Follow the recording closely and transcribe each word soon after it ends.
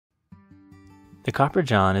The Copper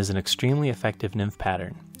John is an extremely effective nymph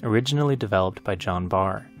pattern, originally developed by John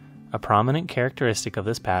Barr. A prominent characteristic of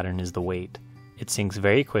this pattern is the weight. It sinks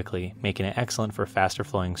very quickly, making it excellent for faster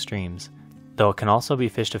flowing streams, though it can also be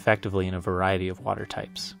fished effectively in a variety of water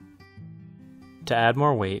types. To add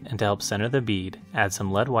more weight and to help center the bead, add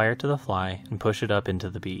some lead wire to the fly and push it up into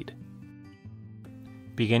the bead.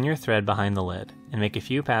 Begin your thread behind the lid and make a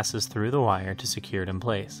few passes through the wire to secure it in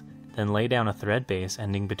place, then lay down a thread base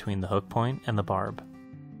ending between the hook point and the barb.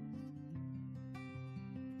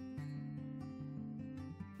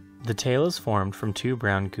 The tail is formed from two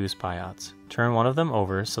brown goose biots. Turn one of them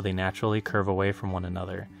over so they naturally curve away from one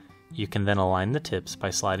another. You can then align the tips by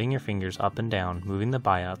sliding your fingers up and down, moving the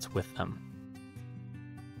biots with them.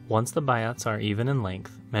 Once the biots are even in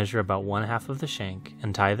length, measure about 1/2 of the shank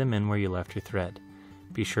and tie them in where you left your thread.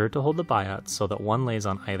 Be sure to hold the biots so that one lays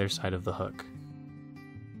on either side of the hook.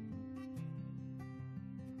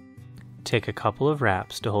 Take a couple of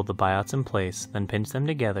wraps to hold the biots in place, then pinch them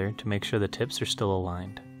together to make sure the tips are still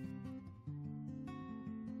aligned.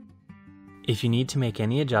 If you need to make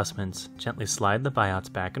any adjustments, gently slide the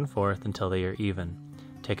biots back and forth until they are even.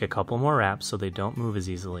 Take a couple more wraps so they don't move as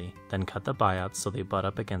easily, then cut the biots so they butt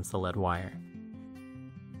up against the lead wire.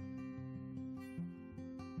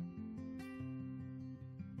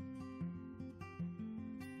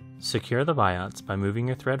 Secure the biots by moving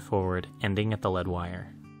your thread forward, ending at the lead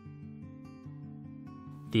wire.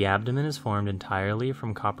 The abdomen is formed entirely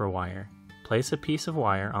from copper wire. Place a piece of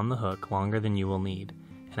wire on the hook longer than you will need,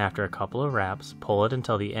 and after a couple of wraps, pull it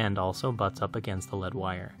until the end also butts up against the lead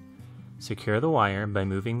wire. Secure the wire by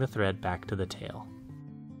moving the thread back to the tail.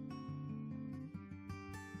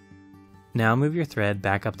 Now move your thread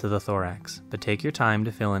back up to the thorax, but take your time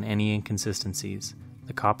to fill in any inconsistencies.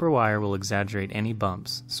 The copper wire will exaggerate any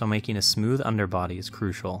bumps, so making a smooth underbody is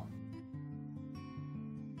crucial.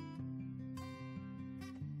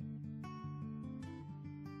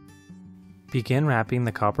 Begin wrapping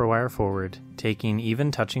the copper wire forward, taking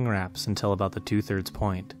even touching wraps until about the 2/3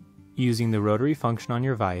 point. Using the rotary function on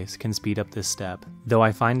your vise can speed up this step, though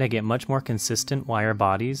I find I get much more consistent wire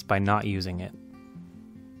bodies by not using it.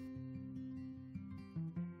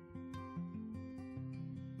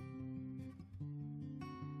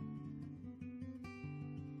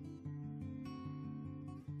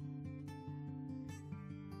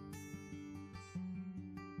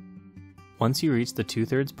 Once you reach the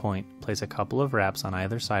 2/3 point, place a couple of wraps on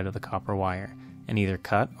either side of the copper wire, and either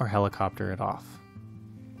cut or helicopter it off.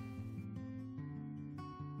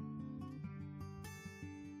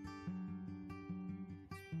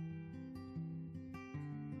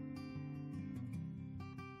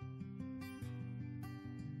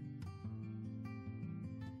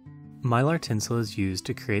 Mylar tinsel is used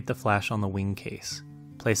to create the flash on the wing case.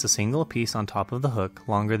 Place a single piece on top of the hook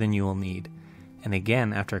longer than you will need, and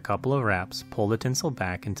again after a couple of wraps, pull the tinsel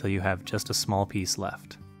back until you have just a small piece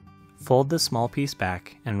left. Fold this small piece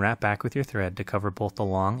back and wrap back with your thread to cover both the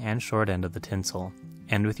long and short end of the tinsel.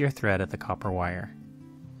 End with your thread at the copper wire.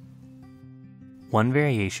 One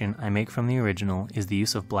variation I make from the original is the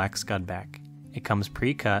use of black scud back. It comes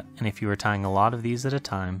pre-cut, and if you are tying a lot of these at a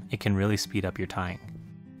time, it can really speed up your tying.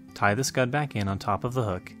 Tie the scud back in on top of the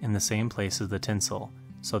hook in the same place as the tinsel,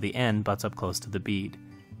 so the end butts up close to the bead.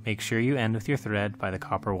 Make sure you end with your thread by the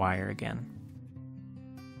copper wire again.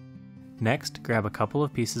 Next, grab a couple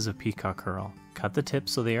of pieces of peacock herl, cut the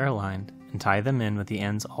tips so they are aligned, and tie them in with the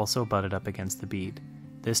ends also butted up against the bead.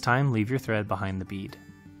 This time leave your thread behind the bead.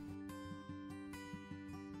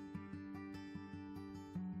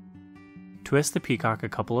 Twist the peacock a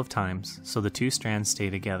couple of times so the two strands stay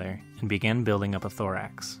together, and begin building up a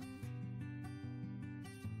thorax.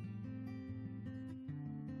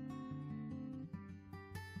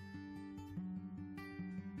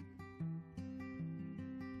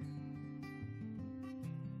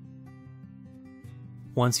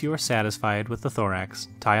 Once you are satisfied with the thorax,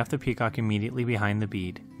 tie off the peacock immediately behind the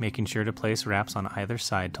bead, making sure to place wraps on either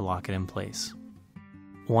side to lock it in place.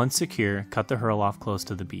 Once secure, cut the herl off close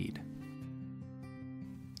to the bead.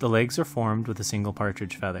 The legs are formed with a single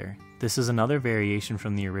partridge feather. This is another variation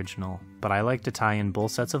from the original, but I like to tie in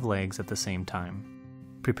both sets of legs at the same time.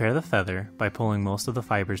 Prepare the feather by pulling most of the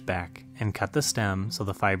fibers back, and cut the stem so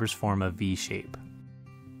the fibers form a V shape.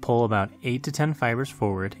 Pull about 8 to 10 fibers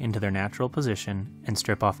forward into their natural position and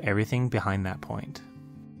strip off everything behind that point.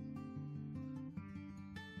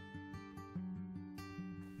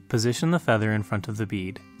 Position the feather in front of the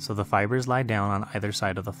bead so the fibers lie down on either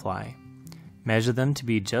side of the fly. Measure them to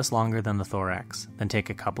be just longer than the thorax, then take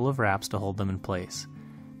a couple of wraps to hold them in place.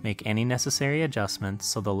 Make any necessary adjustments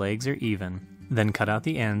so the legs are even, then cut out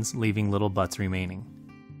the ends, leaving little butts remaining.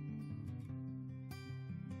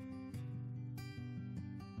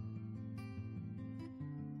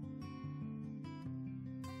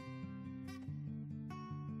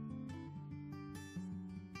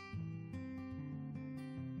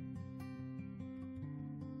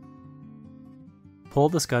 Pull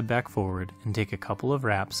the scud back forward and take a couple of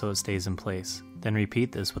wraps so it stays in place, then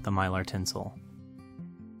repeat this with the mylar tinsel.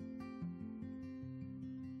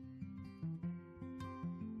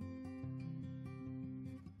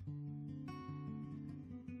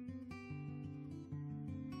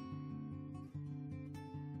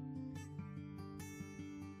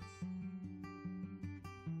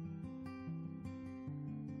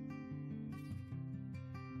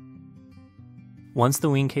 Once the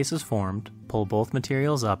wing case is formed, pull both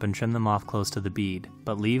materials up and trim them off close to the bead,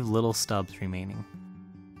 but leave little stubs remaining.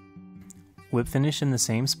 Whip finish in the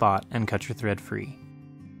same spot and cut your thread free.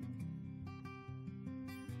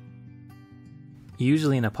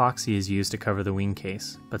 Usually an epoxy is used to cover the wing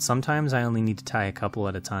case, but sometimes I only need to tie a couple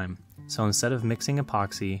at a time, so instead of mixing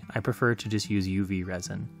epoxy, I prefer to just use UV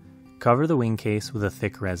resin. Cover the wing case with a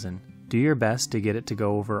thick resin. Do your best to get it to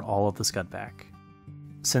go over all of the scudback.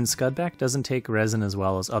 Since scudback doesn't take resin as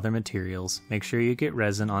well as other materials, make sure you get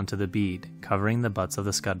resin onto the bead, covering the butts of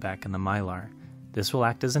the scudback and the mylar. This will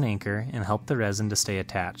act as an anchor and help the resin to stay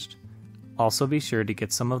attached. Also be sure to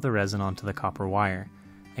get some of the resin onto the copper wire.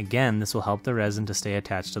 Again, this will help the resin to stay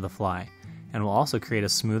attached to the fly, and will also create a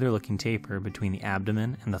smoother looking taper between the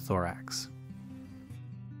abdomen and the thorax.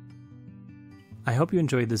 I hope you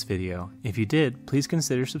enjoyed this video. If you did, please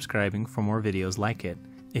consider subscribing for more videos like it.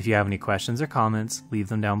 If you have any questions or comments, leave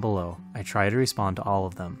them down below. I try to respond to all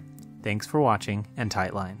of them. Thanks for watching, and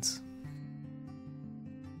tight lines.